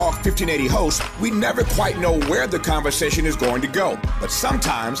1580 hosts, we never quite know where the conversation is going to go. But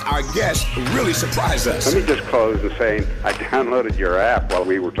sometimes our guests really surprise us. Let me just close with saying I downloaded your app while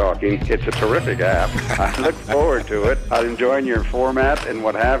we were talking. It's a terrific app. I look forward to it. I'm enjoying your format and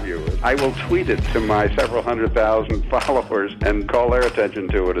what have you. I will tweet it to my several 100,000 followers and call their attention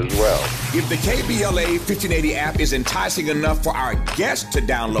to it as well. If the KBLA 1580 app is enticing enough for our guests to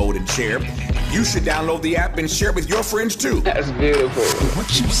download and share, you should download the app and share with your friends too. That's beautiful.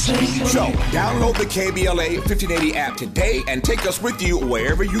 What you say? So, download the KBLA 1580 app today and take us with you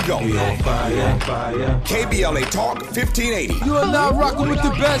wherever you go. We on fire, fire. KBLA Talk 1580. You are now rocking with the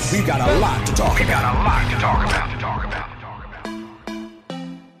best. We've got a lot to talk about.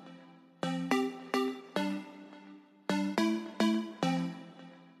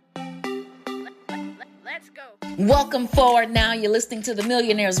 Welcome forward now. You're listening to the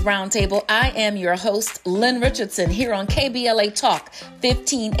Millionaires Roundtable. I am your host, Lynn Richardson, here on KBLA Talk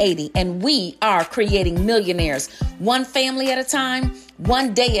 1580. And we are creating millionaires, one family at a time,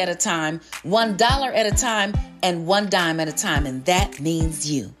 one day at a time, $1 at a time, and one dime at a time. And that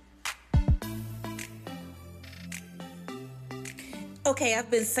means you. Okay, I've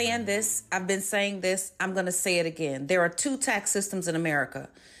been saying this. I'm going to say it again. There are two tax systems in America.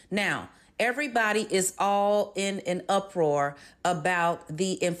 Now, everybody is all in an uproar about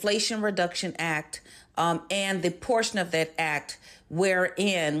the Inflation Reduction Act and the portion of that act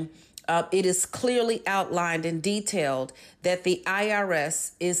wherein it is clearly outlined and detailed that the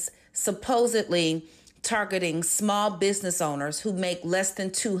IRS is supposedly targeting small business owners who make less than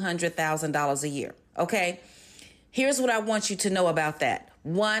 $200,000 a year. Okay, here's what I want you to know about that.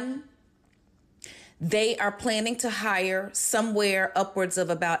 One, they are planning to hire somewhere upwards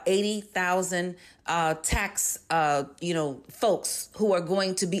of about 80,000 tax, folks who are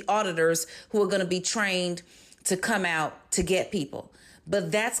going to be auditors, who are going to be trained to come out to get people.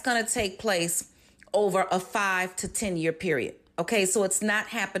 But that's going to take place over a 5 to 10 year period. Okay, so it's not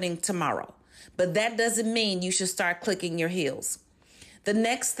happening tomorrow. But that doesn't mean you should start clicking your heels. The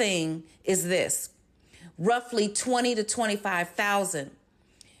next thing is this. Roughly 20 to 25,000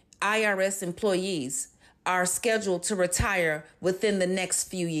 IRS employees are scheduled to retire within the next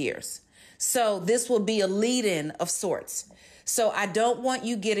few years. So this will be a lead-in of sorts. So I don't want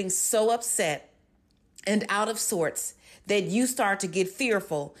you getting so upset and out of sorts that you start to get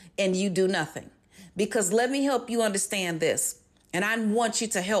fearful and you do nothing. Because let me help you understand this, and I want you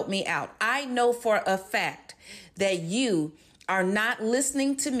to help me out. I know for a fact that you are not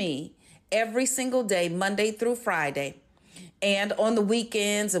listening to me every single day, Monday through Friday, and on the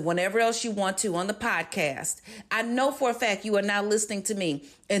weekends and whenever else you want to on the podcast. I know for a fact you are not listening to me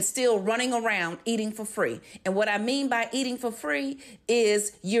and still running around eating for free. And what I mean by eating for free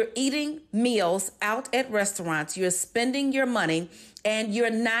is you're eating meals out at restaurants. You're spending your money and you're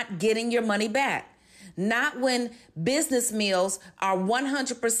not getting your money back. Not when business meals are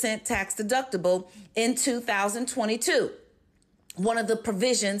 100% tax deductible in 2022. One of the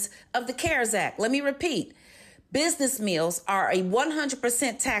provisions of the CARES Act. Let me repeat. Business meals are a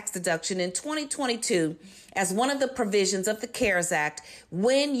 100% tax deduction in 2022 as one of the provisions of the CARES Act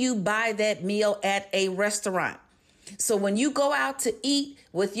when you buy that meal at a restaurant. So when you go out to eat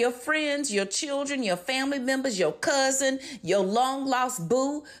with your friends, your children, your family members, your cousin, your long lost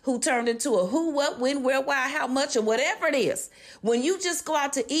boo who turned into a who, what, when, where, why, how much, or whatever it is. When you just go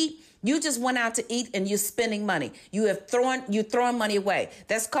out to eat, you just went out to eat and you're spending money. You're throwing money away.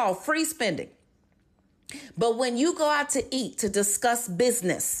 That's called free spending. But when you go out to eat to discuss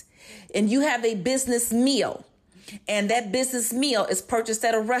business and you have a business meal and that business meal is purchased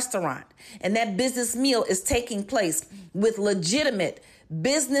at a restaurant and that business meal is taking place with legitimate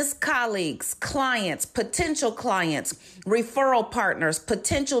business colleagues, clients, potential clients, referral partners,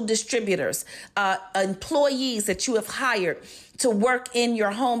 potential distributors, employees that you have hired to work in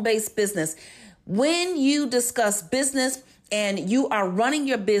your home-based business. When you discuss business and you are running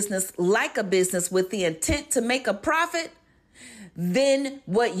your business like a business with the intent to make a profit, then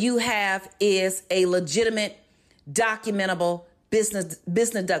what you have is a legitimate, documentable business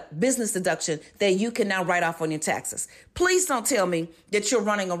deduction that you can now write off on your taxes. Please don't tell me that you're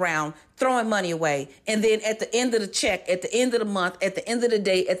running around throwing money away, and then at the end of the check, at the end of the month, at the end of the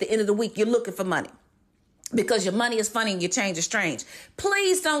day, at the end of the week, you're looking for money. Because your money is funny and your change is strange.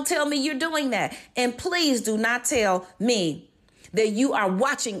 Please don't tell me you're doing that. And please do not tell me that you are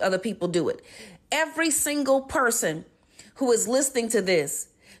watching other people do it. Every single person who is listening to this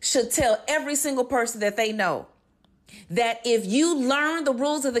should tell every single person that they know that if you learn the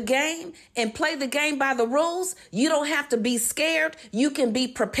rules of the game and play the game by the rules, you don't have to be scared. You can be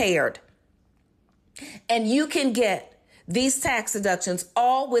prepared. And you can get these tax deductions,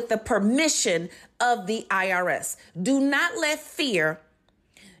 all with the permission of the IRS. Do not let fear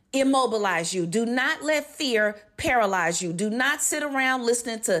immobilize you. Do not let fear paralyze you. Do not sit around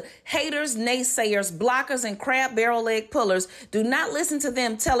listening to haters, naysayers, blockers, and crab barrel leg pullers. Do not listen to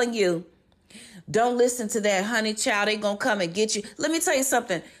them telling you, don't listen to that, honey child, they gonna come and get you. Let me tell you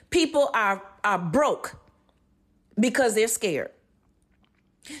something. People are broke because they're scared.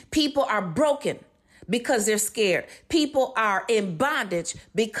 People are broken because they're scared. People are in bondage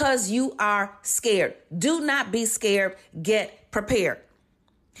because you are scared. Do not be scared. Get prepared.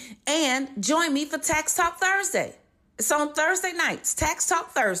 And join me for Tax Talk Thursday. It's on Thursday nights. Tax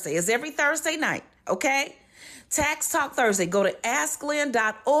Talk Thursday is every Thursday night, okay? Tax Talk Thursday. Go to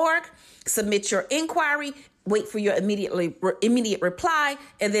asklynn.org, submit your inquiry, wait for your immediate reply,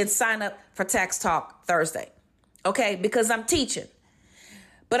 and then sign up for Tax Talk Thursday, okay? Because I'm teaching.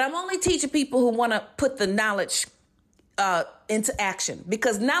 But I'm only teaching people who want to put the knowledge into action,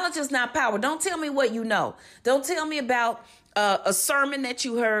 because knowledge is not power. Don't tell me what you know. Don't tell me about a sermon that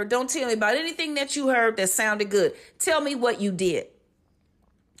you heard. Don't tell me about anything that you heard that sounded good. Tell me what you did.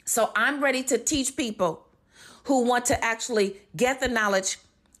 So I'm ready to teach people who want to actually get the knowledge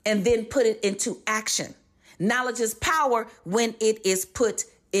and then put it into action. Knowledge is power when it is put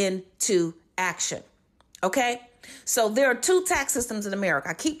into action. Okay? So there are two tax systems in America.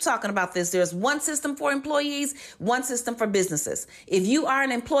 I keep talking about this. There's one system for employees, one system for businesses. If you are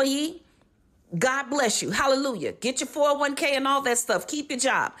an employee, God bless you. Hallelujah. Get your 401k and all that stuff. Keep your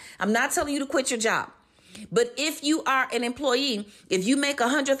job. I'm not telling you to quit your job. But if you are an employee, if you make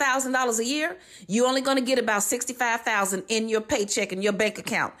 $100,000 a year, you're only going to get about $65,000 in your paycheck in your bank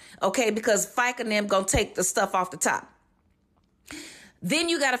account. Okay? Because FICA and them going to take the stuff off the top. Then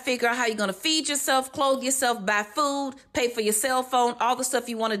you got to figure out how you're going to feed yourself, clothe yourself, buy food, pay for your cell phone, all the stuff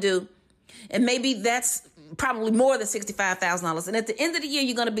you want to do. And maybe that's probably more than $65,000. And at the end of the year,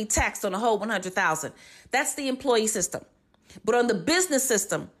 you're going to be taxed on the whole $100,000. That's the employee system. But on the business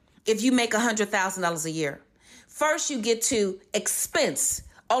system, if you make $100,000 a year, first you get to expense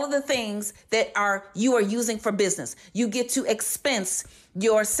all of the things that you are using for business. You get to expense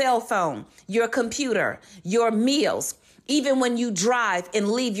your cell phone, your computer, your meals, even when you drive and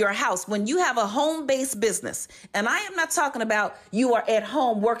leave your house. When you have a home-based business, and I am not talking about you are at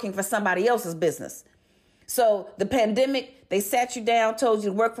home working for somebody else's business. So the pandemic, they sat you down, told you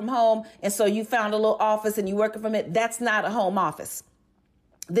to work from home, and so you found a little office and you working from it. That's not a home office.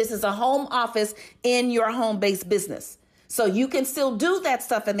 This is a home office in your home-based business. So you can still do that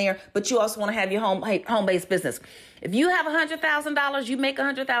stuff in there, but you also want to have your home-based business. If you have $100,000, you make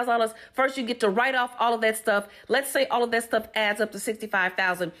 $100,000, first you get to write off all of that stuff. Let's say all of that stuff adds up to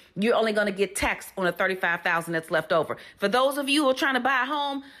 $65,000. You're only going to get taxed on the $35,000 that's left over. For those of you who are trying to buy a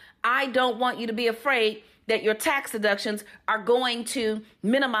home, I don't want you to be afraid that your tax deductions are going to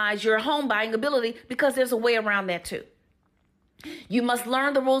minimize your home buying ability, because there's a way around that too. You must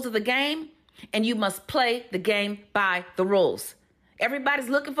learn the rules of the game, and you must play the game by the rules. Everybody's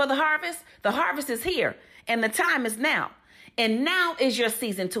looking for the harvest. The harvest is here, and the time is now. And now is your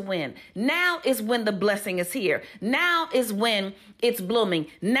season to win. Now is when the blessing is here. Now is when it's blooming.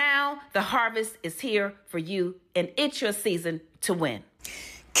 Now the harvest is here for you, and it's your season to win.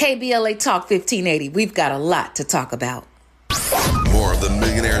 KBLA Talk 1580. We've got a lot to talk about. More of the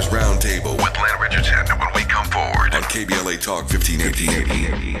Millionaires Roundtable with Lynn Richardson when we come forward on KBLA Talk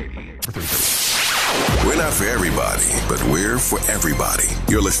 1580. We're not for everybody, but we're for everybody.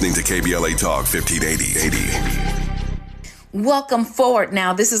 You're listening to KBLA Talk 1580. Welcome forward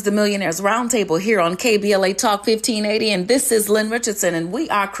now. This is the Millionaires Roundtable here on KBLA Talk 1580, and this is Lynn Richardson, and we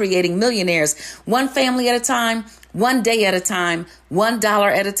are creating millionaires one family at a time, one day at a time, $1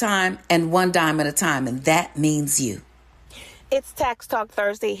 at a time, and one dime at a time, and that means you. It's Tax Talk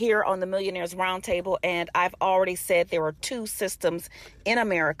Thursday here on the Millionaires Roundtable, and I've already said there are two systems in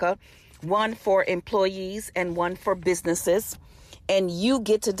America, one for employees and one for businesses, and you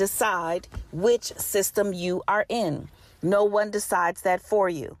get to decide which system you are in. No one decides that for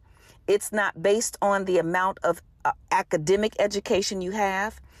you. It's not based on the amount of academic education you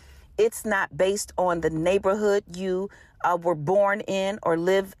have. It's not based on the neighborhood you were born in or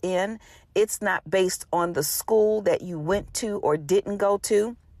live in. It's not based on the school that you went to or didn't go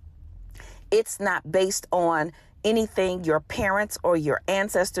to. It's not based on anything your parents or your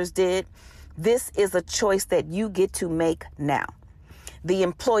ancestors did. This is a choice that you get to make now. The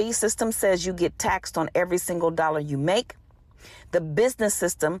employee system says you get taxed on every single dollar you make. The business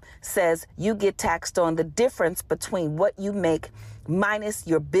system says you get taxed on the difference between what you make minus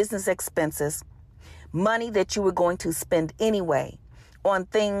your business expenses, money that you were going to spend anyway on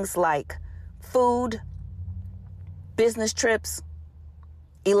things like food, business trips,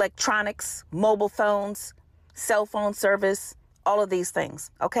 electronics, mobile phones, cell phone service, all of these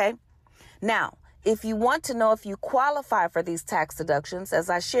things, okay? Now, if you want to know if you qualify for these tax deductions, as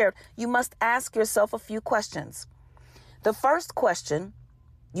I shared, you must ask yourself a few questions. The first question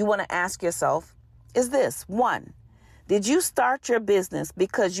you want to ask yourself is this. 1, did you start your business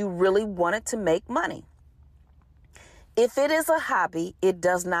because you really wanted to make money? If it is a hobby, it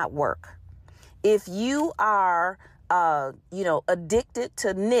does not work. If you are, addicted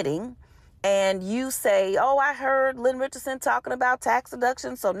to knitting and you say, oh, I heard Lynn Richardson talking about tax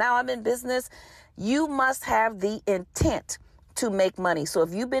deductions, so now I'm in business, you must have the intent to make money. So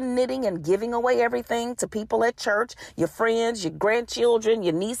if you've been knitting and giving away everything to people at church, your friends, your grandchildren,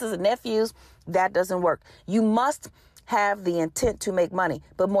 your nieces and nephews, that doesn't work. You must have the intent to make money.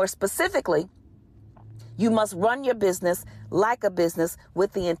 But more specifically, you must run your business like a business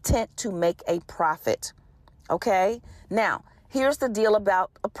with the intent to make a profit. Okay? Now, here's the deal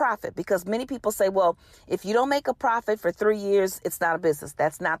about a profit, because many people say, well, if you don't make a profit for 3 years, it's not a business.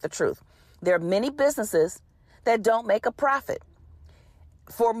 That's not the truth. There are many businesses that don't make a profit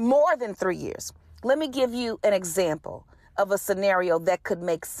for more than 3 years. Let me give you an example of a scenario that could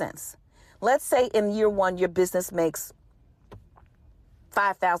make sense. Let's say in year 1, your business makes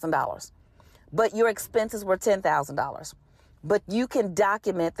 $5,000, but your expenses were $10,000. But you can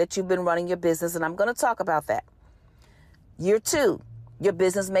document that you've been running your business, and I'm going to talk about that. Year 2, your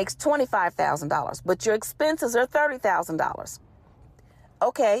business makes $25,000, but your expenses are $30,000.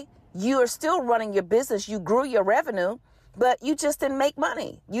 Okay, you are still running your business. You grew your revenue, but you just didn't make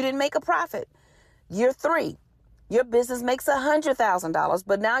money. You didn't make a profit. Year 3, your business makes $100,000,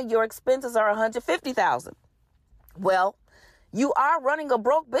 but now your expenses are $150,000. Well, you are running a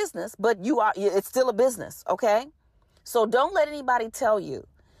broke business, but it's still a business, okay? So don't let anybody tell you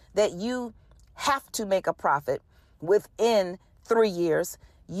that you have to make a profit within 3 years.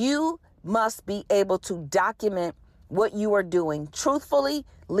 You must be able to document what you are doing truthfully,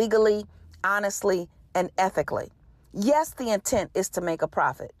 legally, honestly, and ethically. Yes, the intent is to make a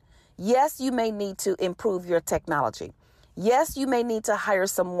profit. Yes, you may need to improve your technology. Yes, you may need to hire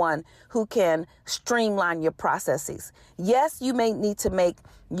someone who can streamline your processes. Yes, you may need to make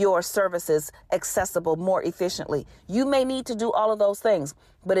your services accessible more efficiently. You may need to do all of those things,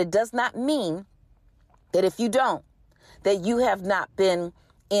 but it does not mean that if you don't, that you have not been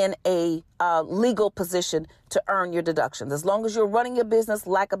in a legal position to earn your deductions. As long as you're running your business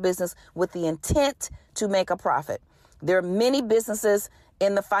like a business with the intent to make a profit. There are many businesses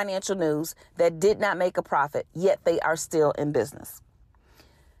in the financial news that did not make a profit, yet they are still in business.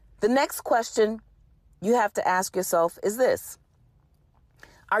 The next question you have to ask yourself is this.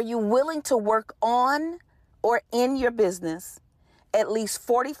 Are you willing to work on or in your business at least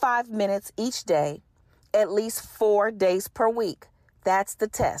 45 minutes each day, at least 4 days per week? That's the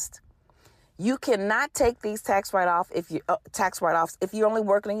test. You cannot take these tax write-offs if you're only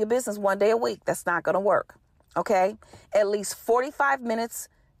working in your business 1 day a week. That's not going to work. Okay? At least 45 minutes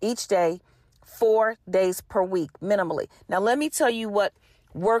each day, 4 days per week, minimally. Now, let me tell you what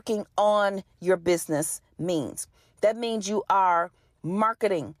working on your business means. That means you are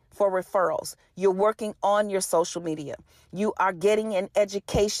marketing for referrals. You're working on your social media. You are getting an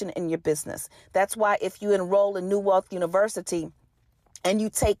education in your business. That's why if you enroll in New Wealth University, and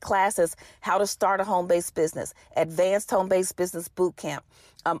you take classes, how to start a home-based business, advanced home-based business boot camp,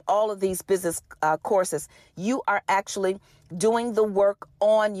 all of these business courses, you are actually doing the work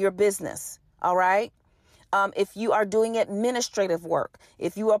on your business. All right. If you are doing administrative work,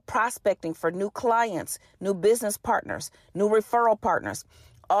 if you are prospecting for new clients, new business partners, new referral partners,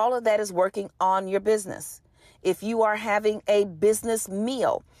 all of that is working on your business. If you are having a business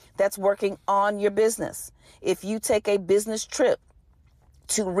meal, that's working on your business. If you take a business trip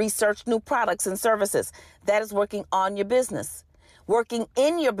to research new products and services, that is working on your business. Working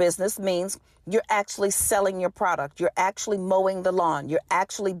in your business means you're actually selling your product. You're actually mowing the lawn. You're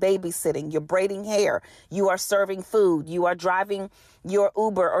actually babysitting. You're braiding hair. You are serving food. You are driving your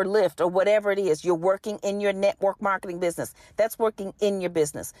Uber or Lyft or whatever it is. You're working in your network marketing business. That's working in your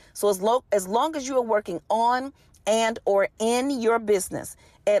business. So as long as you are working on and or in your business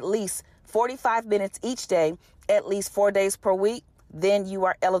at least 45 minutes each day, at least 4 days per week, then you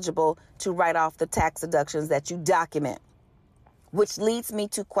are eligible to write off the tax deductions that you document. Which leads me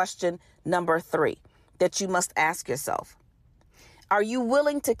to question number 3 that you must ask yourself. Are you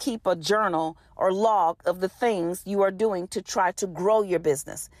willing to keep a journal or log of the things you are doing to try to grow your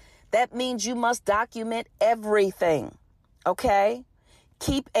business? That means you must document everything, okay?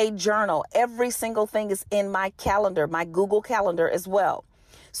 Keep a journal. Every single thing is in my calendar, my Google Calendar as well.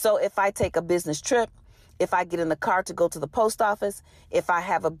 So if I take a business trip, if I get in the car to go to the post office, if I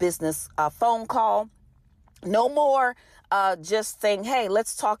have a business phone call. No more just saying, hey,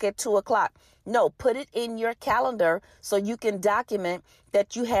 let's talk at 2:00. No, put it in your calendar so you can document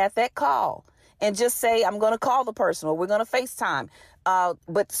that you had that call. And just say, I'm going to call the person, or we're going to FaceTime.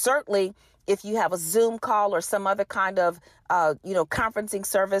 But certainly, if you have a Zoom call or some other kind of, conferencing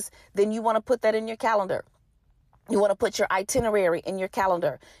service, then you want to put that in your calendar. You want to put your itinerary in your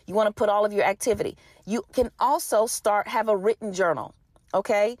calendar. You want to put all of your activity. You can also have a written journal.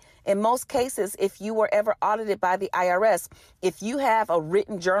 Okay. In most cases, if you were ever audited by the IRS, if you have a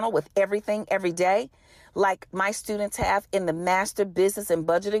written journal with everything every day, like my students have in the Master Business and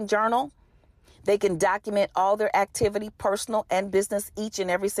Budgeting Journal, they can document all their activity, personal and business, each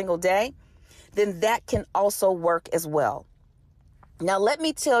and every single day, then that can also work as well. Now, let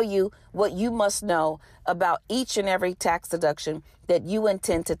me tell you what you must know about each and every tax deduction that you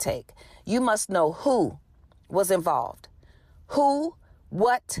intend to take. You must know who was involved, who,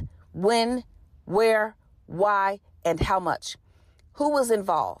 what, when, where, why, and how much. Who was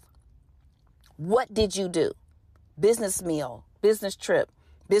involved? What did you do? Business meal, business trip,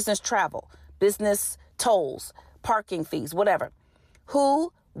 business travel, business tolls, parking fees, whatever.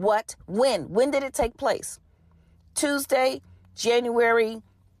 Who, what, when? When did it take place? Tuesday, January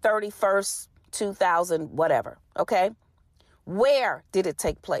 31st, 2000, whatever. Okay. Where did it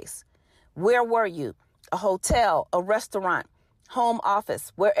take place? Where were you? A hotel, a restaurant, home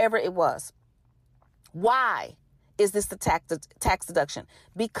office, wherever it was. Why is this the tax deduction?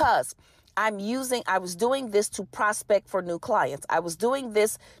 Because I was doing this to prospect for new clients. I was doing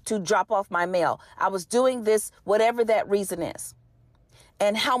this to drop off my mail. I was doing this, whatever that reason is.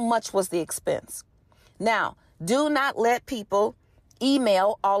 And how much was the expense? Now, do not let people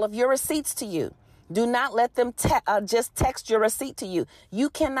email all of your receipts to you. Do not let them just text your receipt to you. You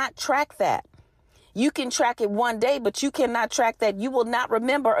cannot track that. You can track it one day, but you cannot track that. You will not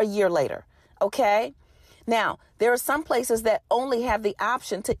remember a year later. Okay? Now, there are some places that only have the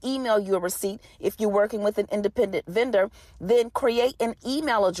option to email you a receipt. If you're working with an independent vendor, then create an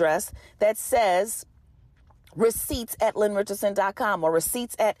email address that says receipts@lynnrichardson.com or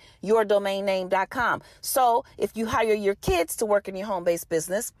receipts@yourdomainname.com. So if you hire your kids to work in your home-based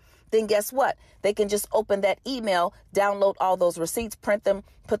business, then guess what? They can just open that email, download all those receipts, print them,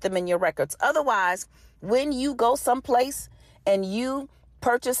 put them in your records. Otherwise, when you go someplace and you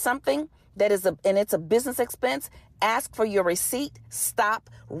purchase something and it's a business expense, ask for your receipt, stop,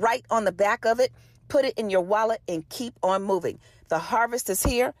 write on the back of it, put it in your wallet, and keep on moving. The harvest is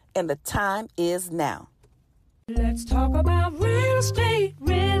here and the time is now. Let's talk about real estate,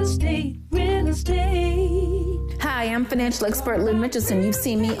 real estate, real estate. Hi, I'm financial expert Lynn Richardson. You've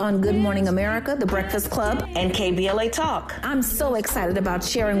seen me on Good Morning America, The Breakfast Club, and KBLA Talk. I'm so excited about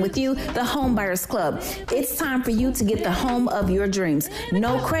sharing with you the Home Buyers Club. It's time for you to get the home of your dreams.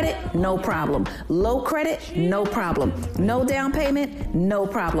 No credit, no problem. Low credit, no problem. No down payment, no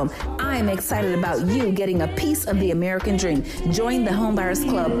problem. I'm excited about you getting a piece of the American dream. Join the Home Buyers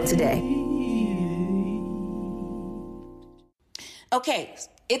Club today. Okay,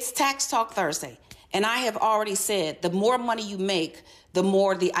 it's Tax Talk Thursday, and I have already said the more money you make, the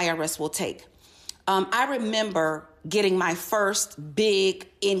more the IRS will take. I remember getting my first big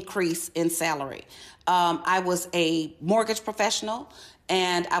increase in salary. I was a mortgage professional,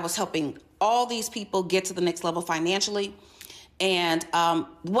 and I was helping all these people get to the next level financially. And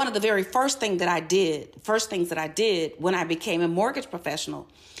one of the very first things that I did when I became a mortgage professional,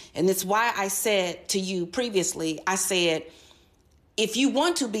 and it's why I said to you previously, I said, if you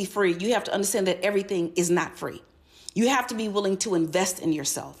want to be free, you have to understand that everything is not free. You have to be willing to invest in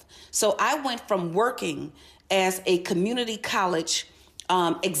yourself. So I went from working as a community college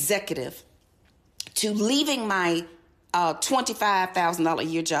executive to leaving my $25,000 a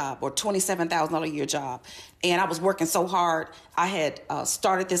year job or $27,000 a year job. And I was working so hard. I had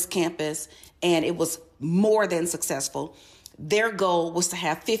started this campus and it was more than successful. Their goal was to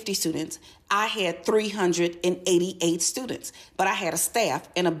have 50 students. I had 388 students, but I had a staff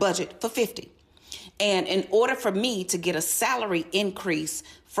and a budget for 50. And in order for me to get a salary increase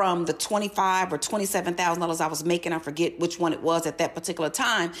from the $25,000 or $27,000 I was making, I forget which one it was at that particular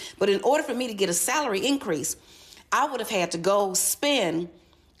time, but in order for me to get a salary increase, I would have had to go spend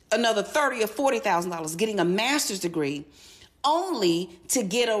another $30,000 or $40,000 getting a master's degree only to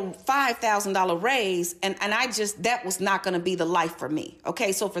get a $5,000 raise. And that was not going to be the life for me.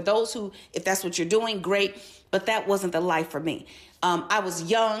 Okay. So for those who, if that's what you're doing, great. But that wasn't the life for me. I was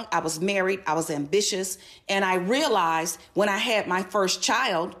young, I was married, I was ambitious. And I realized when I had my first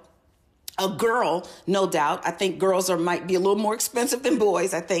child, a girl, no doubt. I think girls might be a little more expensive than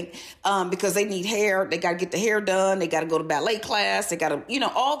boys, I think, because they need hair. They got to get the hair done. They got to go to ballet class. They got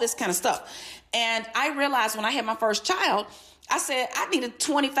to, all this kind of stuff. And I realized when I had my first child, I said I need a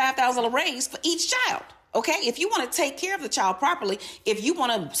 $25,000 raise for each child. Okay, if you want to take care of the child properly, if you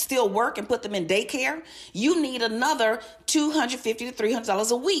want to still work and put them in daycare, you need another $250 to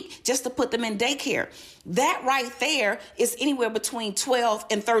 $300 a week just to put them in daycare. That right there is anywhere between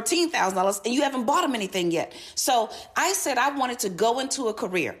 $12,000 and $13,000, and you haven't bought them anything yet. So I said I wanted to go into a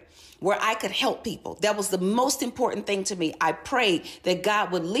career where I could help people. That was the most important thing to me. I prayed that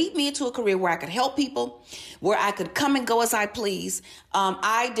God would lead me into a career where I could help people, where I could come and go as I please.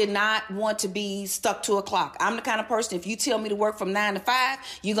 I did not want to be stuck to a clock. I'm the kind of person, if you tell me to work from 9 to 5,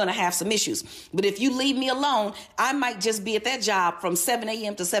 you're going to have some issues. But if you leave me alone, I might just be at that job from 7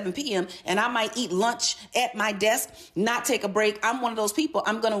 a.m. to 7 p.m. and I might eat lunch at my desk, not take a break. I'm one of those people.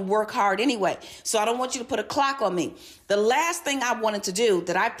 I'm going to work hard anyway. So I don't want you to put a clock on me. The last thing I wanted to do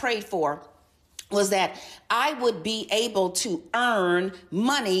that I prayed for was that I would be able to earn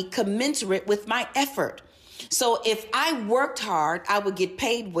money commensurate with my effort. So if I worked hard, I would get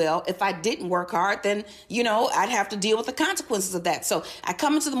paid well. If I didn't work hard, then, I'd have to deal with the consequences of that. So I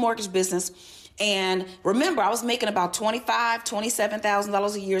come into the mortgage business, and remember, I was making about $25,000,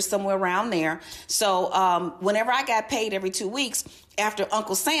 $27,000 a year, somewhere around there. So whenever I got paid every 2 weeks, after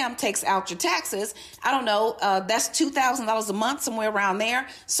Uncle Sam takes out your taxes, I don't know, that's $2,000 a month, somewhere around there.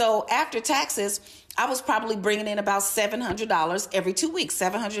 So after taxes, I was probably bringing in about $700 every 2 weeks,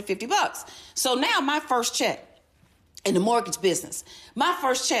 $750. So now my first check in the mortgage business, my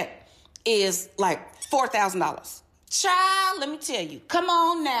first check is like $4,000. Child, let me tell you, come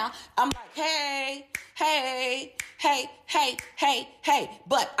on now. I'm like, hey.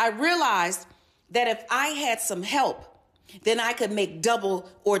 But I realized that if I had some help, then I could make double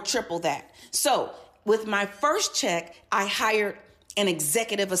or triple that. So with my first check, I hired an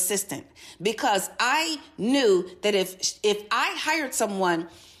executive assistant because I knew that if I hired someone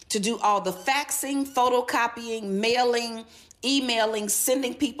to do all the faxing, photocopying, mailing, emailing,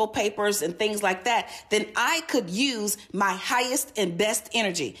 sending people papers and things like that, then I could use my highest and best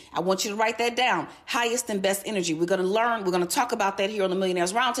energy. I want you to write that down. Highest and best energy. We're going to talk about that here on the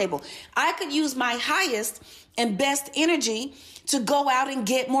Millionaires Roundtable. I could use my highest and best energy to go out and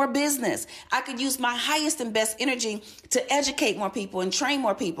get more business. I could use my highest and best energy to educate more people and train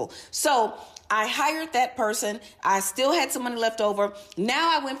more people. So I hired that person. I still had some money left over.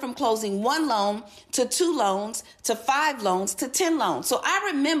 Now I went from closing 1 loan to 2 loans to 5 loans to 10 loans. So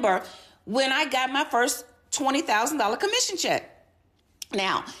I remember when I got my first $20,000 commission check.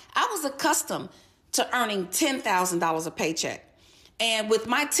 Now, I was accustomed to earning $10,000 a paycheck. And with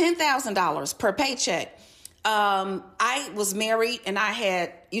my $10,000 per paycheck, I was married and I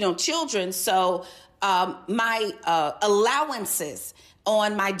had, children. So my allowances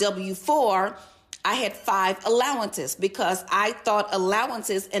on my W-4, I had 5 allowances because I thought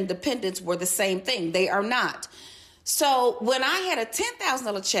allowances and dependents were the same thing. They are not. So when I had a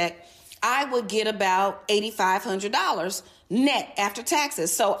 $10,000 check, I would get about $8,500 net after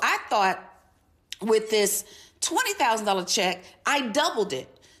taxes. So I thought with this $20,000 check, I doubled it.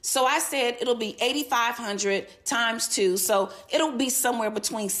 So I said it'll be $8,500 times 2. So it'll be somewhere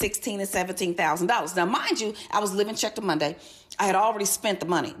between $16,000 and $17,000. Now, mind you, I was living check to Monday. I had already spent the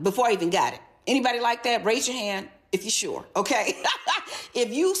money before I even got it. Anybody like that? Raise your hand if you're sure. Okay.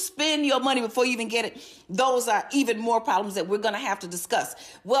 If you spend your money before you even get it, those are even more problems that we're going to have to discuss.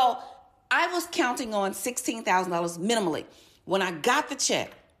 Well, I was counting on $16,000 minimally. When I got the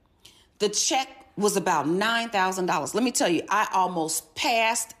check was about $9,000. Let me tell you, I almost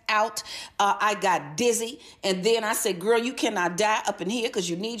passed out. I got dizzy. And then I said, girl, you cannot die up in here because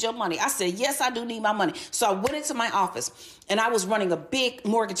you need your money. I said, yes, I do need my money. So I went into my office and I was running a big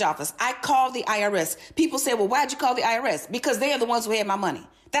mortgage office. I called the IRS. People say, well, why'd you call the IRS? Because they are the ones who had my money.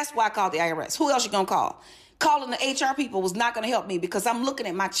 That's why I called the IRS. Who else you going to call? Calling the HR people was not going to help me because I'm looking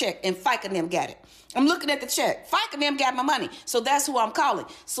at my check and FICA and them got it. I'm looking at the check. FICA and them got my money. So that's who I'm calling.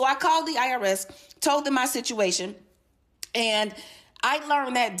 So I called the IRS, told them my situation, and I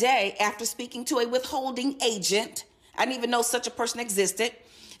learned that day after speaking to a withholding agent, I didn't even know such a person existed,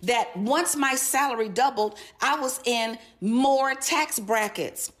 that once my salary doubled, I was in more tax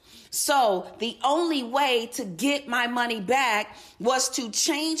brackets. So the only way to get my money back was to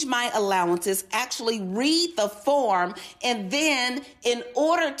change my allowances, actually read the form, and then in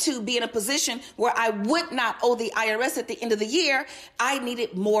order to be in a position where I would not owe the IRS at the end of the year, I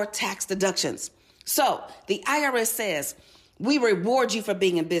needed more tax deductions. So the IRS says, We reward you for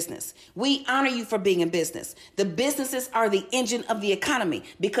being in business. We honor you for being in business. The businesses are the engine of the economy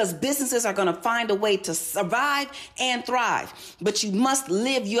because businesses are going to find a way to survive and thrive. But you must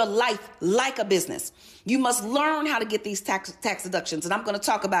live your life like a business. You must learn how to get these tax deductions. And I'm going to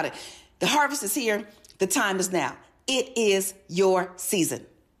talk about it. The harvest is here. The time is now. It is your season.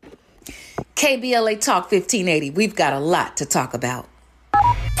 KBLA Talk 1580. We've got a lot to talk about.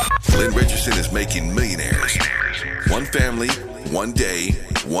 Lynn Richardson is making millionaires. One family, one day,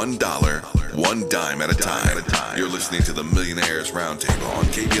 $1, one dime at a time. You're listening to the Millionaires Roundtable on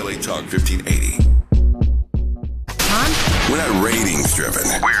KBLA Talk 1580. We're not ratings driven.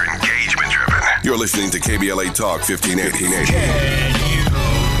 We're engagement driven. You're listening to KBLA Talk 1580. Can you dig it?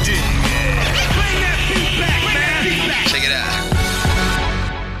 Bring that beat back, man. Check it out.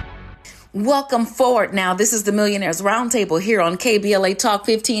 Welcome forward now. This is the Millionaires Roundtable here on KBLA Talk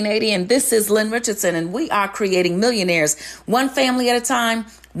 1580, and this is Lynn Richardson, and we are creating millionaires one family at a time,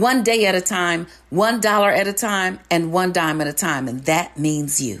 one day at a time, $1 at a time, and one dime at a time, and that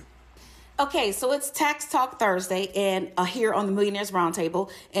means you. Okay, so it's Tax Talk Thursday, and here on the Millionaires Roundtable,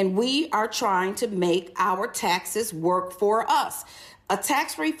 and we are trying to make our taxes work for us. A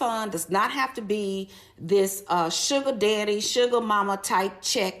tax refund does not have to be this sugar daddy, sugar mama type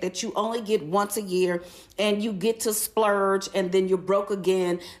check that you only get once a year and you get to splurge and then you're broke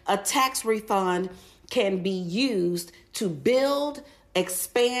again. A tax refund can be used to build,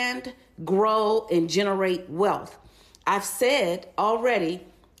 expand, grow, and generate wealth. I've said already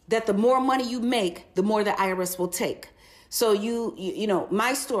that the more money you make, the more the IRS will take. So you know,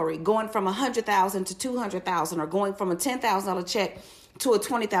 my story, going from $100,000 to $200,000 or going from a $10,000 check to a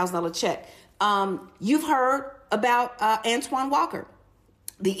 $20,000 check. You've heard about Antoine Walker,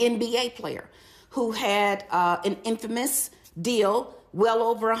 the NBA player, who had an infamous deal well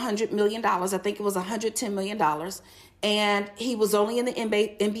over $100 million. I think it was $110 million. And he was only in the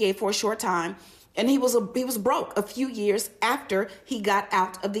NBA for a short time. And he was broke a few years after he got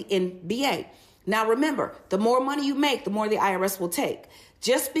out of the NBA. Now, remember, the more money you make, the more the IRS will take.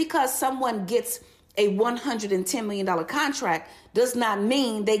 Just because someone gets a $110 million contract does not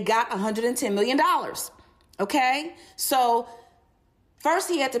mean they got $110 million. Okay? So first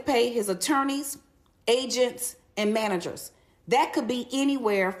he had to pay his attorneys, agents, and managers. That could be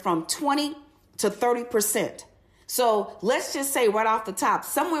anywhere from 20 to 30%. So let's just say right off the top,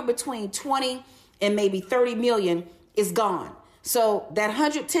 somewhere between 20 and maybe 30 million is gone. So that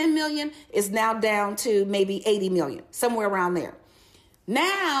 110 million is now down to maybe 80 million, somewhere around there.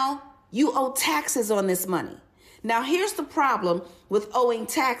 Now you owe taxes on this money. Now here's the problem with owing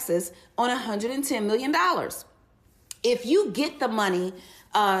taxes on $110 million. If you get the money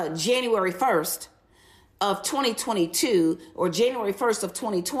January 1st of 2022 or January 1st of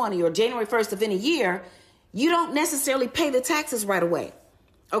 2020 or January 1st of any year, you don't necessarily pay the taxes right away.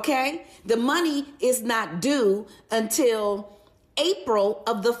 Okay? The money is not due until April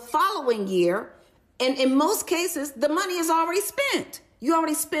of the following year. And in most cases, the money is already spent. You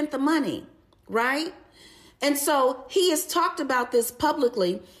already spent the money, right? And so he has talked about this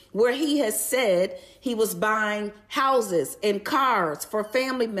publicly where he has said he was buying houses and cars for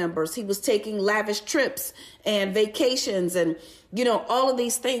family members. He was taking lavish trips and vacations and, you know, all of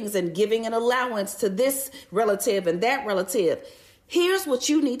these things and giving an allowance to this relative and that relative. Here's what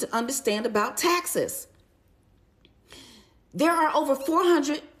you need to understand about taxes. There are over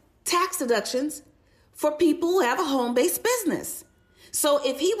 400 tax deductions for people who have a home-based business. So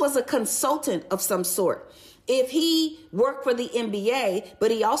if he was a consultant of some sort, if he worked for the NBA,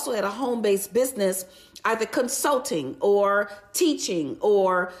 but he also had a home-based business, either consulting or teaching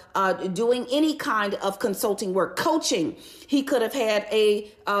or doing any kind of consulting work, coaching, he could have had a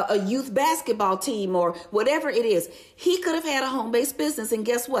youth basketball team or whatever it is. He could have had a home-based business. And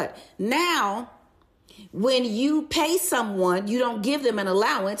guess what? Now, when you pay someone, you don't give them an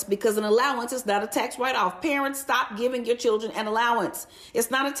allowance because an allowance is not a tax write-off. Parents, stop giving your children an allowance.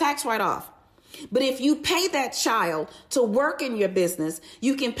 It's not a tax write-off. But if you pay that child to work in your business,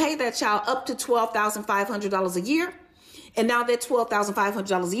 you can pay that child up to $12,500 a year. And now that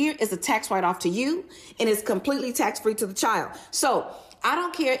 $12,500 a year is a tax write-off to you and it's completely tax-free to the child. So I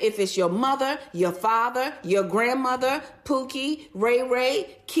don't care if it's your mother, your father, your grandmother, Pookie, Ray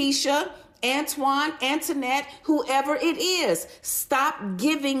Ray, Keisha, Antoine, Antoinette, whoever it is. Stop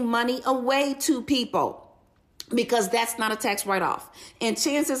giving money away to people because that's not a tax write-off. And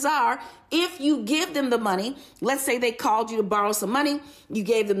chances are, if you give them the money, let's say they called you to borrow some money, you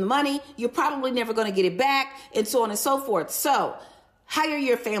gave them the money, you're probably never going to get it back, and so on and so forth. So hire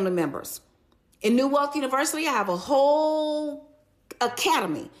your family members. In New Wealth University, I have a whole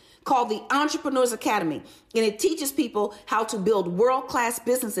academy called the Entrepreneurs Academy. And it teaches people how to build world-class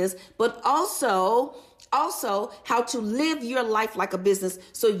businesses, but also how to live your life like a business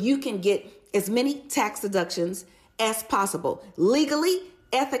so you can get as many tax deductions as possible, legally,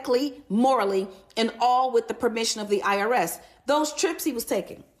 ethically, morally, and all with the permission of the IRS. Those trips he was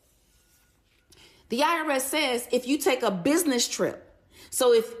taking. The IRS says if you take a business trip,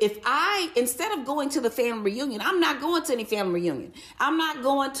 so if I, instead of going to the family reunion, I'm not going to any family reunion. I'm not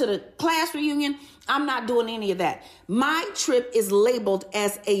going to the class reunion. I'm not doing any of that. My trip is labeled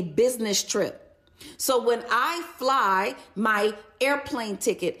as a business trip. So when I fly, my airplane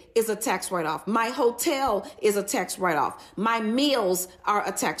ticket is a tax write-off. My hotel is a tax write-off. My meals are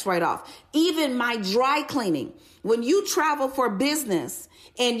a tax write-off. Even my dry cleaning. When you travel for business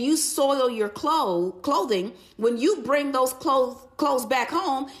and you soil your clothing, when you bring those clothes back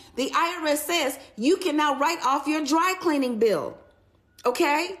home, the IRS says you can now write off your dry cleaning bill.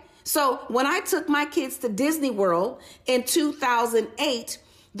 Okay? So when I took my kids to Disney World in 2008,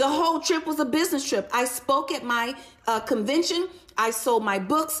 the whole trip was a business trip. I spoke at my convention. I sold my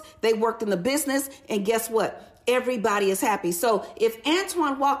books. They worked in the business. And guess what? Everybody is happy. So if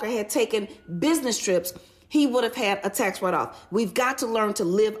Antoine Walker had taken business trips, he would have had a tax write-off. We've got to learn to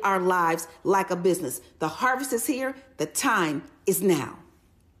live our lives like a business. The harvest is here. The time is now.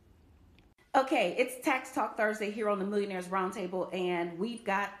 Okay, it's Tax Talk Thursday here on the Millionaires Roundtable, and we've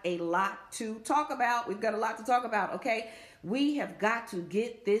got a lot to talk about. Okay? We have got to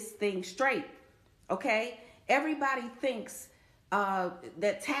get this thing straight, okay? Everybody thinks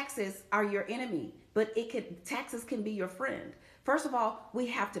that taxes are your enemy, but taxes can be your friend. First of all, we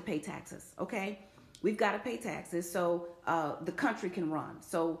have to pay taxes, okay? We've got to pay taxes so the country can run,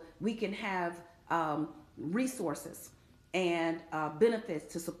 so we can have resources and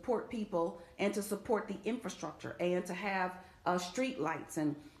benefits to support people and to support the infrastructure and to have street lights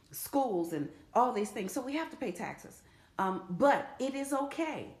and schools and all these things. So we have to pay taxes. But it is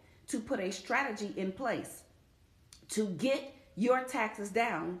okay to put a strategy in place to get your taxes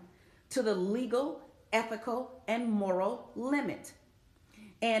down to the legal, ethical, and moral limit.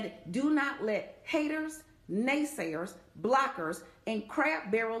 And do not let haters, naysayers, blockers, and crab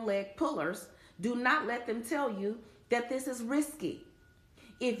barrel leg pullers, do not let them tell you that this is risky.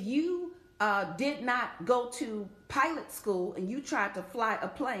 If you did not go to pilot school and you tried to fly a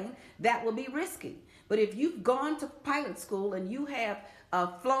plane, that will be risky. But if you've gone to pilot school and you have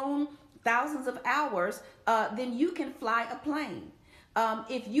flown thousands of hours, then you can fly a plane.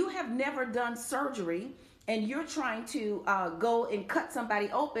 If you have never done surgery and you're trying to go and cut somebody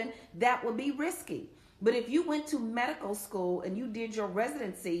open, that would be risky. But if you went to medical school and you did your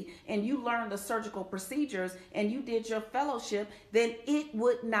residency and you learned the surgical procedures and you did your fellowship, then it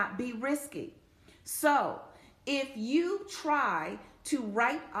would not be risky. So if you try to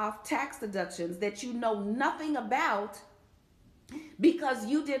write off tax deductions that you know nothing about because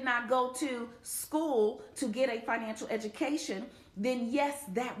you did not go to school to get a financial education, then yes,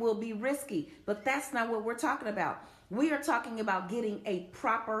 that will be risky. But that's not what we're talking about. We are talking about getting a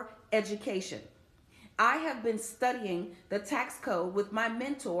proper education. I have been studying the tax code with my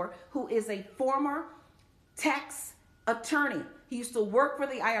mentor, who is a former tax attorney. He used to work for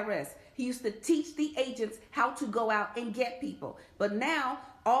the IRS. He used to teach the agents how to go out and get people. But now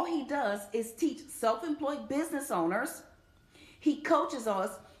all he does is teach self-employed business owners. He coaches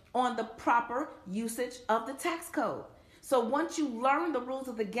us on the proper usage of the tax code. So once you learn the rules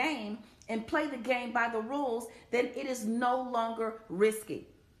of the game and play the game by the rules, then it is no longer risky.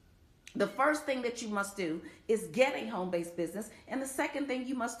 The first thing that you must do is get a home-based business. And the second thing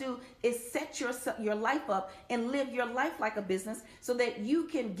you must do is set your life up and live your life like a business so that you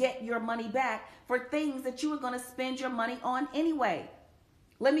can get your money back for things that you were going to spend your money on anyway.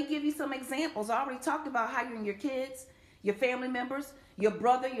 Let me give you some examples. I already talked about hiring your kids, your family members, your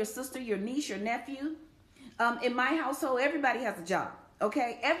brother, your sister, your niece, your nephew. In my household, everybody has a job,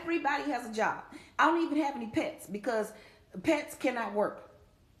 okay? Everybody has a job. I don't even have any pets because pets cannot work.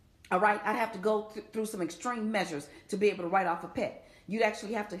 All right, I'd have to go through some extreme measures to be able to write off a pet. You'd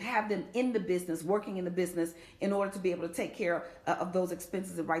actually have to have them in the business, working in the business, in order to be able to take care of those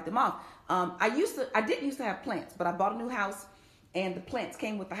expenses and write them off. I didn't used to have plants, but I bought a new house, and the plants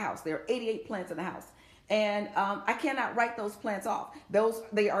came with the house. There are 88 plants in the house, and I cannot write those plants off.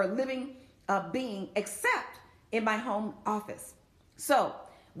 They are a living being, except in my home office. So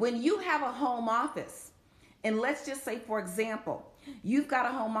when you have a home office, and let's just say, for example, you've got a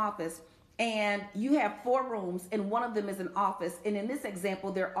home office and you have 4 rooms and one of them is an office. And in this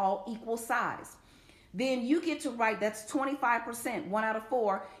example, they're all equal size. then you get to write, that's 25%, 1 out of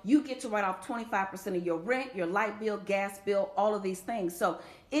 4, you get to write off 25% of your rent, your light bill, gas bill, all of these things. So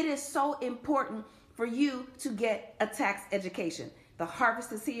it is so important for you to get a tax education. The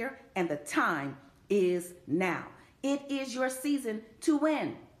harvest is here and the time is now. It is your season to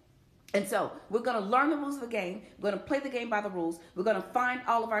win. And so we're going to learn the rules of the game. We're going to play the game by the rules. We're going to find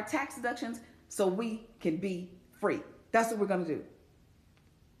all of our tax deductions so we can be free. That's what we're going to do.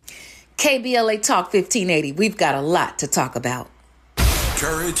 KBLA Talk 1580. We've got a lot to talk about.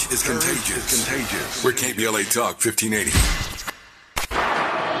 Courage is contagious. We're KBLA Talk 1580.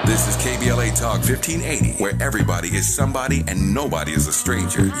 This is KBLA Talk 1580, where everybody is somebody and nobody is a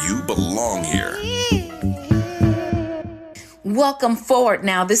stranger. You belong here. Welcome forward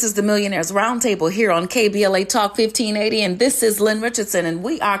now. This is the Millionaires Roundtable here on KBLA Talk 1580, and this is Lynn Richardson, and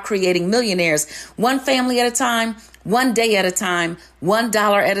we are creating millionaires one family at a time, one day at a time, $1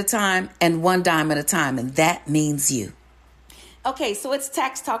 at a time, and one dime at a time, and that means you. Okay, so it's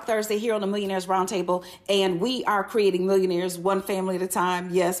Tax Talk Thursday here on the Millionaires Roundtable, and we are creating millionaires one family at a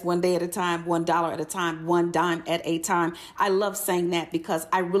time. Yes, one day at a time, $1 at a time, one dime at a time. I love saying that because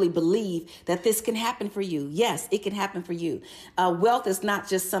I really believe that this can happen for you. Yes, it can happen for you. Wealth is not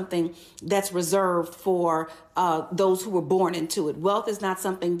just something that's reserved for those who were born into it. Wealth is not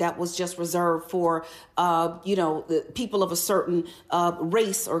something that was just reserved for, the people of a certain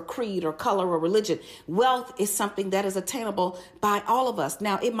race or creed or color or religion. Wealth is something that is attainable by all of us.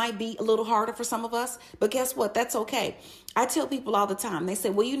 Now, it might be a little harder for some of us, but guess what? That's okay. I tell people all the time, they say,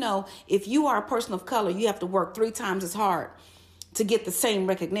 well, if you are a person of color, you have to work 3 times as hard to get the same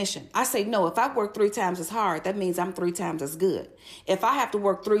recognition. I say, no, if I work 3 times as hard, that means I'm 3 times as good. If I have to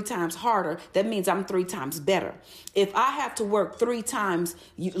work 3 times harder, that means I'm 3 times better. If I have to work 3 times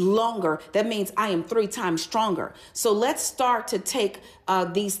longer, that means I am 3 times stronger. So let's start to take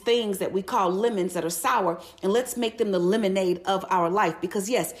these things that we call lemons that are sour, and let's make them the lemonade of our life. Because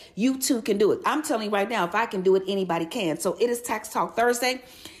yes, you too can do it. I'm telling you right now, if I can do it, anybody can. So it is Tax Talk Thursday,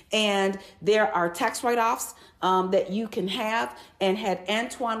 and there are tax write-offs that you can have. And had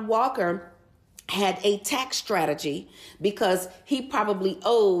Antoine Walker had a tax strategy, because he probably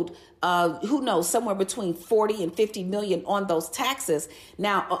owed, somewhere between 40 and 50 million on those taxes.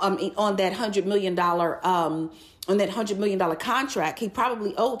 Now, on that $100 million contract, he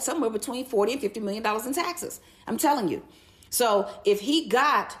probably owed somewhere between 40 and 50 million dollars in taxes. I'm telling you. So if he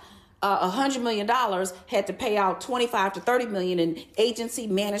got $100 million, had to pay out 25 to 30 million in agency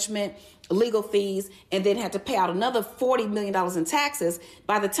management, legal fees, and then had to pay out another $40 million in taxes.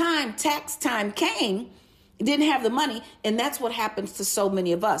 By the time tax time came, didn't have the money. And that's what happens to so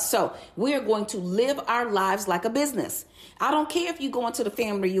many of us. So we are going to live our lives like a business. I don't care if you go into the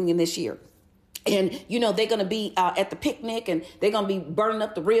family reunion this year. And, they're going to be at the picnic, and they're going to be burning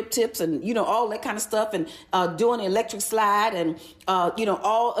up the rib tips and, all that kind of stuff, and doing the electric slide and,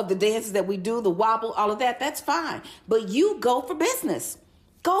 all of the dances that we do, the wobble, all of that. That's fine. But you go for business.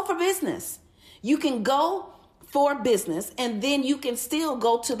 Go for business. You can go for business, and then you can still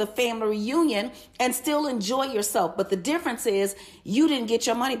go to the family reunion and still enjoy yourself. But the difference is you didn't get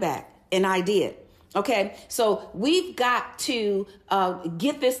your money back, and I did. Okay, so we've got to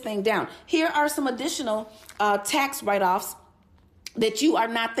get this thing down. Here are some additional tax write-offs that you are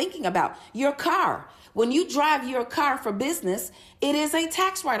not thinking about. Your car. When you drive your car for business, it is a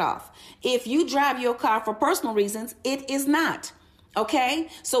tax write-off. If you drive your car for personal reasons, it is not. Okay,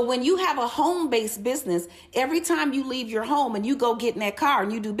 so when you have a home-based business, every time you leave your home and you go get in that car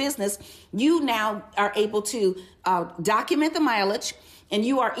and you do business, you now are able to document the mileage. And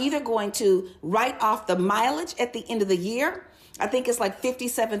you are either going to write off the mileage at the end of the year. I think it's like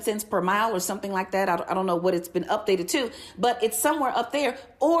 57 cents per mile or something like that. I don't know what it's been updated to, but it's somewhere up there.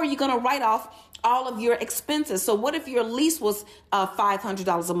 Or you're going to write off all of your expenses. So what if your lease was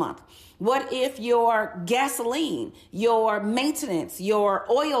 $500 a month? What if your gasoline, your maintenance, your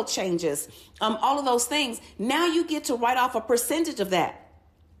oil changes, all of those things, now you get to write off a percentage of that.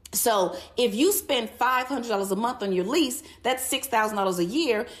 So if you spend $500 a month on your lease, that's $6,000 a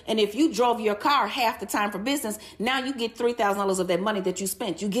year. And if you drove your car half the time for business, now you get $3,000 of that money that you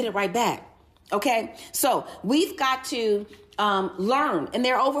spent. You get it right back. Okay. So we've got to learn. And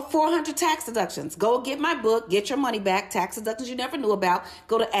there are over 400 tax deductions. Go get my book, get your money back. Tax deductions you never knew about.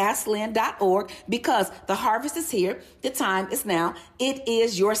 Go to asklynn.org, because the harvest is here. The time is now. It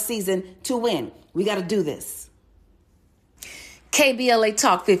is your season to win. We got to do this. KBLA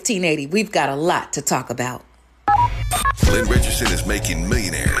Talk 1580. We've got a lot to talk about. Lynn Richardson is making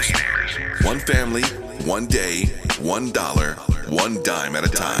millionaires. One family, one day, $1, one dime at a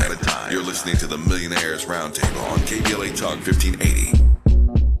time. You're listening to the Millionaires Roundtable on KBLA Talk 1580.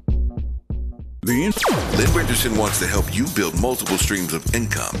 being. Lynn Richardson wants to help you build multiple streams of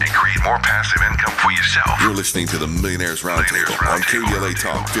income and create more passive income for yourself. You're listening to the Millionaires Roundtable on KBLA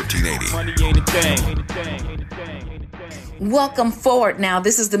Talk 1580. Money ain't a thing. Welcome forward now.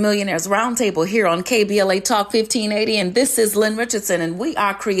 This is the Millionaires Roundtable here on KBLA Talk 1580, and this is Lynn Richardson, and we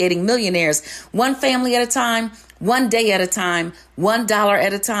are creating millionaires one family at a time, one day at a time, $1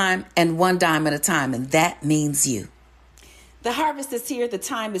 at a time, and one dime at a time, and that means you. The harvest is here. The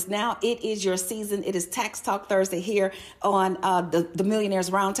time is now. It is your season. It is Tax Talk Thursday here on the Millionaires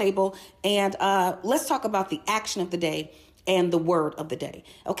Roundtable, and let's talk about the action of the day and the word of the day.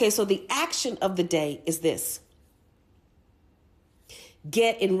 Okay, so the action of the day is this.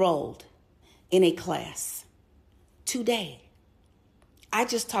 Get enrolled in a class today. I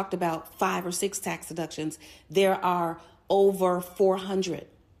just talked about 5 or 6 tax deductions. There are over 400.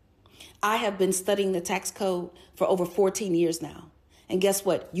 I have been studying the tax code for over 14 years now. And guess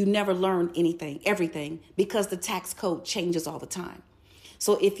what? You never learn everything, because the tax code changes all the time.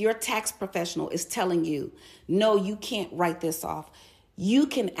 So if your tax professional is telling you, no, you can't write this off, you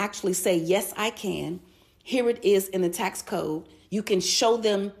can actually say, yes, I can. Here it is in the tax code. You can show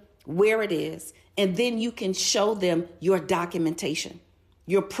them where it is, and then you can show them your documentation,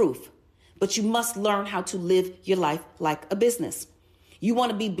 your proof. But you must learn how to live your life like a business. You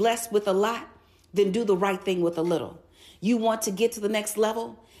want to be blessed with a lot? Then do the right thing with a little. You want to get to the next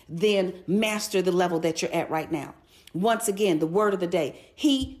level? Then master the level that you're at right now. Once again, the word of the day.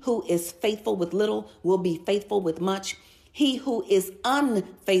 He who is faithful with little will be faithful with much. He who is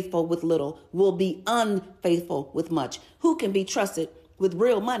unfaithful with little will be unfaithful with much. Who can be trusted with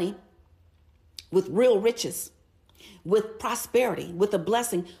real money, with real riches, with prosperity, with a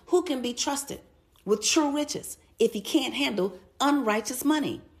blessing? Who can be trusted with true riches if he can't handle unrighteous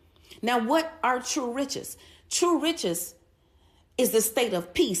money? Now, what are true riches? True riches is the state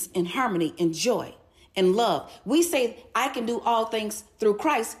of peace and harmony and joy and love. We say, I can do all things through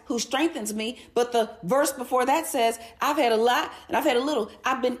Christ who strengthens me. But the verse before that says, I've had a lot and I've had a little.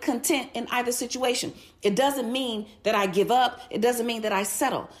 I've been content in either situation. It doesn't mean that I give up. It doesn't mean that I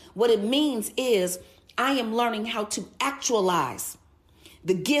settle. What it means is I am learning how to actualize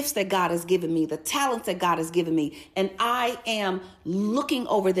the gifts that God has given me, the talents that God has given me, and I am looking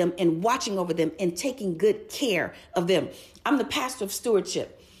over them and watching over them and taking good care of them. I'm the pastor of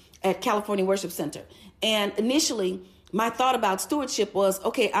stewardship at California Worship Center. And initially, my thought about stewardship was,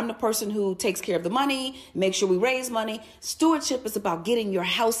 okay, I'm the person who takes care of the money, make sure we raise money. Stewardship is about getting your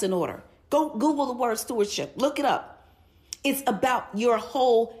house in order. Go Google the word stewardship. Look it up. It's about your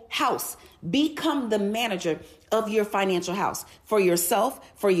whole house. Become the manager of your financial house for yourself,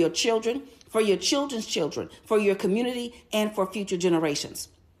 for your children, for your children's children, for your community, and for future generations.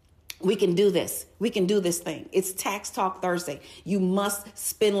 We can do this. We can do this thing. It's Tax Talk Thursday. You must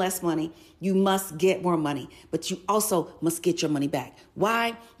spend less money. You must get more money, but you also must get your money back.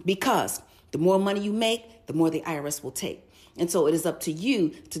 Why? Because the more money you make, the more the IRS will take. And so it is up to you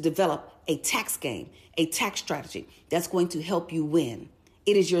to develop a tax game, a tax strategy that's going to help you win.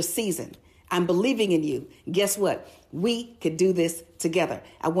 It is your season. I'm believing in you. Guess what? We could do this together.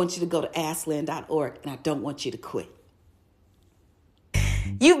 I want you to go to asklynn.org, and I don't want you to quit.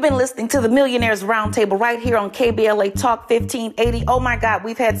 You've been listening to the Millionaires Roundtable right here on KBLA Talk 1580. Oh my God,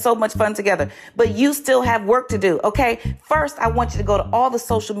 we've had so much fun together, but you still have work to do, okay? First, I want you to go to all the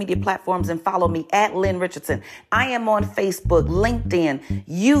social media platforms and follow me at Lynn Richardson. I am on Facebook, LinkedIn,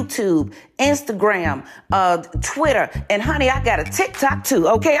 YouTube, Instagram, Twitter, and honey, I got a TikTok too,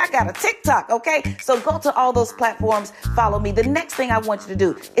 okay? I got a TikTok, okay? So go to all those platforms, follow me. The next thing I want you to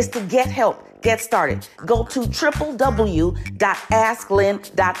do is to get help. Get started. Go to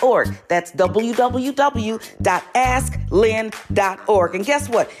www.asklynn.org. That's www.asklynn.org. And guess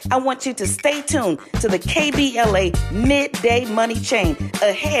what? I want you to stay tuned to the KBLA Midday Money Chain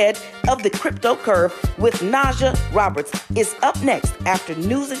ahead of the crypto curve with Naja Roberts. It's up next after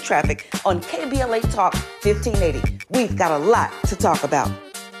news and traffic on KBLA Talk 1580. We've got a lot to talk about.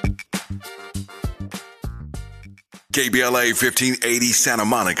 KBLA 1580 Santa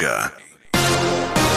Monica,